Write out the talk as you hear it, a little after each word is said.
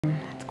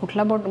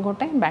कुठला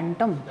गोट आहे?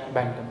 Bantam.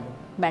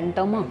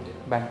 Bantam.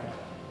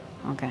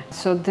 Okay.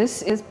 So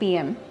this is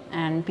PM,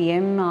 and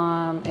PM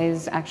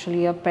is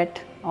actually a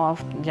pet of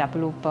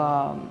Japaloop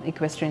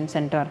Equestrian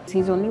Center.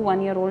 He's only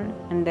 1 year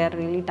old and they're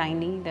really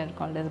tiny. They're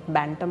called as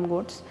bantam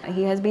goats.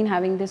 He has been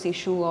having this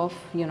issue of,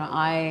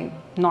 eye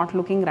not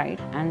looking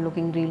right and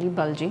looking really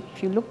bulgy.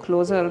 If you look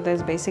closer,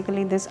 there's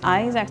basically this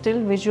eye is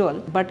still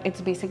visual, but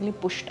it's basically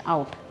pushed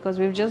out because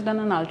we've just done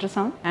an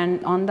ultrasound,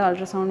 and on the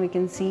ultrasound we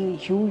can see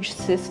huge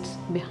cysts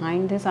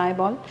behind his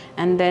eyeball,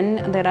 and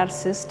then there are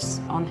cysts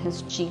on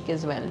his cheek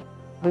as well.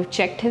 We've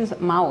checked his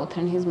mouth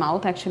and his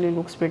mouth actually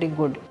looks pretty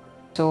good.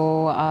 So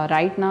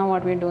right now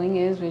what we're doing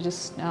is we're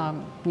just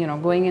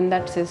going in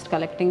that cyst,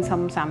 collecting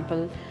some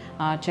sample,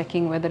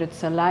 checking whether it's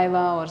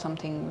saliva or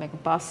something like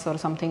pus or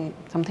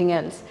something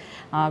else.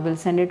 We'll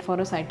send it for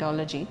a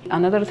cytology.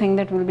 Another thing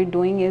that we'll be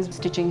doing is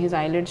stitching his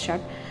eyelids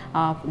shut,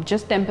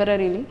 just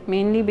temporarily,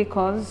 mainly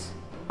because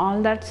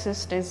all that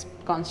cyst is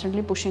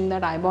constantly pushing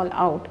that eyeball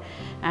out,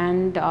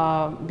 and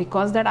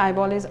because that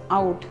eyeball is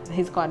out,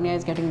 his cornea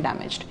is getting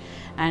damaged.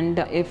 And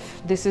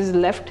if this is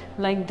left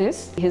like this,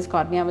 his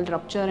cornea will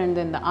rupture, and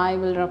then the eye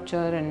will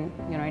rupture, and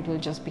it will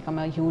just become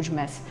a huge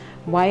mess.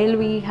 While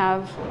we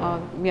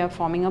are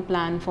forming a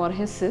plan for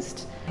his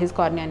cysts, his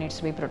cornea needs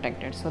to be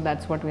protected. So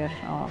that's what we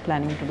are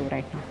planning to do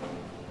right now.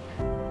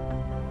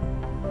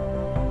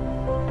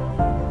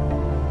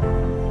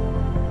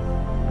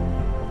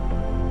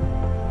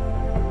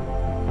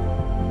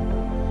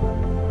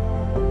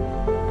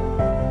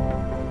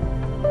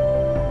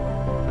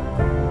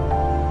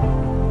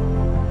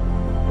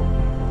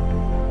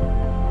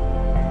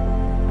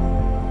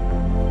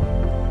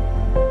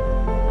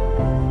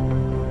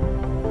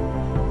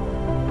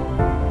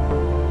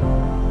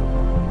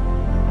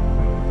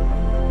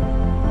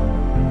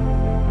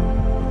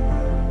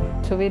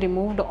 So we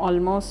removed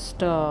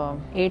almost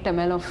 8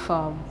 ml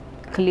of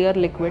clear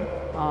liquid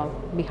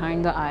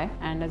behind the eye,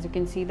 and as you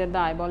can see that the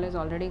eyeball is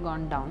already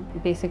gone down.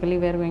 Basically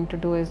we're going to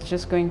do is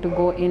just going to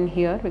go in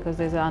here because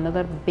there's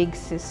another big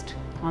cyst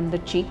on the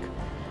cheek.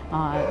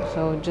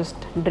 So just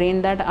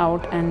drain that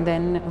out, and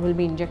then we'll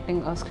be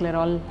injecting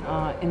asklerol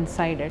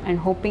inside it and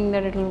hoping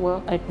that it will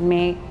work. It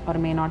may or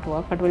may not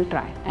work, but we'll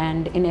try.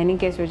 And in any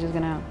case, we're just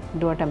gonna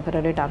do a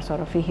temporary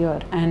tarsorrhaphy here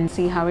and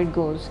see how it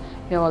goes.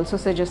 We have also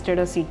suggested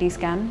a CT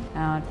scan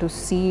to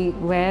see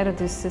where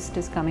this cyst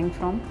is coming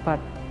from, but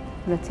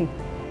let's see.